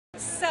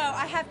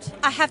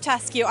I have to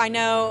ask you, I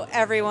know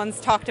everyone's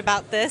talked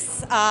about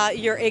this.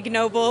 Your Ig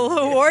Nobel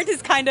Award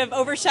has kind of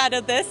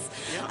overshadowed this.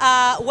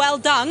 Yeah. Well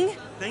done.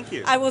 Thank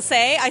you. I will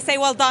say. I say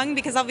well done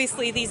because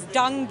obviously these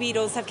dung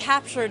beetles have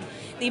captured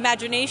the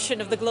imagination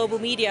of the global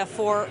media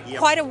for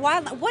quite a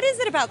while. What is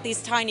it about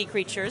these tiny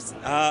creatures?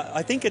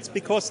 I think it's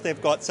because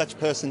they've got such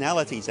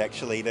personalities.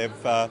 Actually,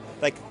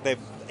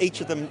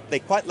 each of them, they're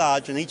quite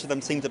large, and each of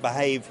them seem to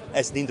behave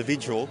as an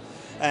individual.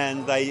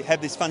 And they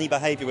have this funny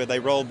behaviour where they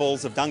roll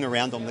balls of dung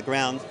around on the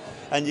ground,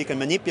 and you can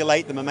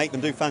manipulate them and make them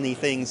do funny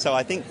things. So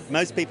I think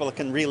most people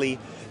can really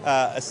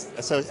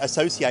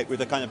associate with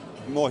the kind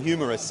of more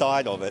humorous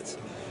side of it,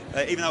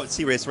 even though it's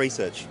serious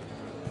research.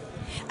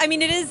 I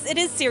mean, it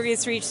is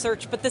serious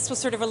research, but this was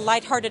sort of a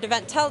lighthearted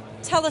event.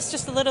 Tell us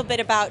just a little bit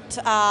about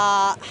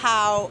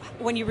how,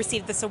 when you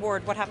received this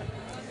award, what happened?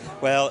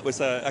 Well, it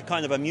was a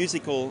kind of a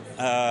musical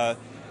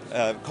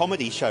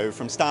comedy show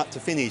from start to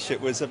finish. It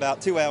was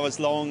about 2 hours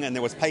long, and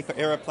there was paper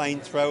aeroplane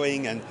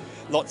throwing and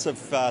lots of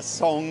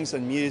songs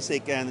and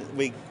music, and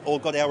we all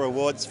got our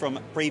awards from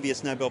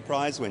previous Nobel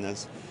Prize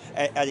winners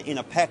in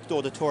a packed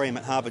auditorium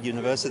at Harvard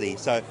University.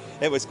 So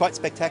it was quite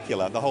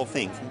spectacular, the whole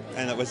thing,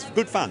 and it was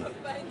good fun.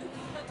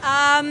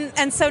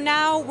 And so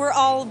now we're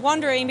all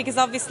wondering, because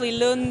obviously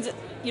Lund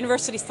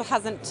University still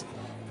hasn't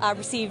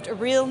received a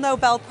real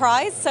Nobel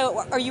Prize.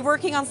 So are you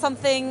working on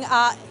something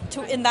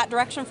in that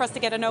direction for us to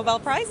get a Nobel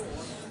Prize?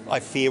 I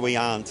fear we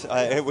aren't.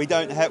 We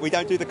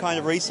don't do the kind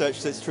of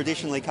research that's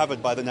traditionally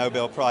covered by the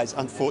Nobel Prize,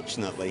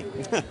 unfortunately.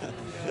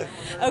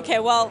 Okay,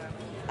 well,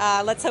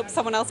 let's hope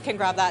someone else can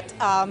grab that.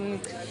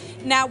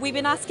 Now, we've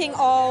been asking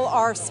all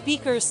our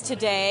speakers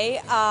today,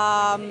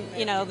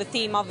 the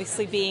theme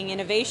obviously being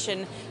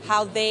innovation,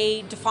 how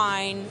they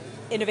define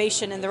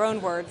innovation in their own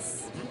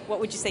words. What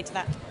would you say to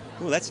that?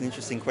 Well, that's an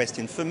interesting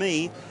question. For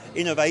me,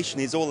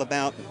 innovation is all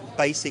about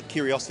basic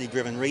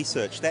curiosity-driven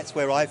research. That's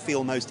where I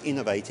feel most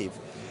innovative.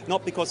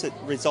 Not because it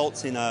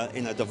results in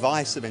a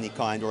device of any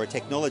kind or a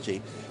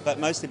technology, but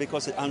mostly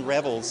because it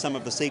unravels some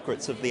of the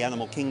secrets of the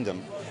animal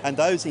kingdom. And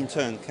those in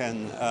turn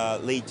can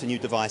lead to new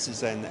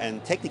devices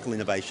and technical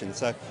innovation.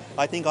 So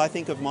I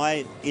think of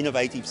my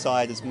innovative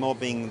side as more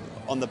being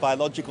on the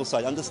biological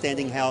side,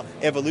 understanding how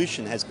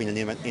evolution has been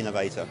an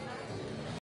innovator.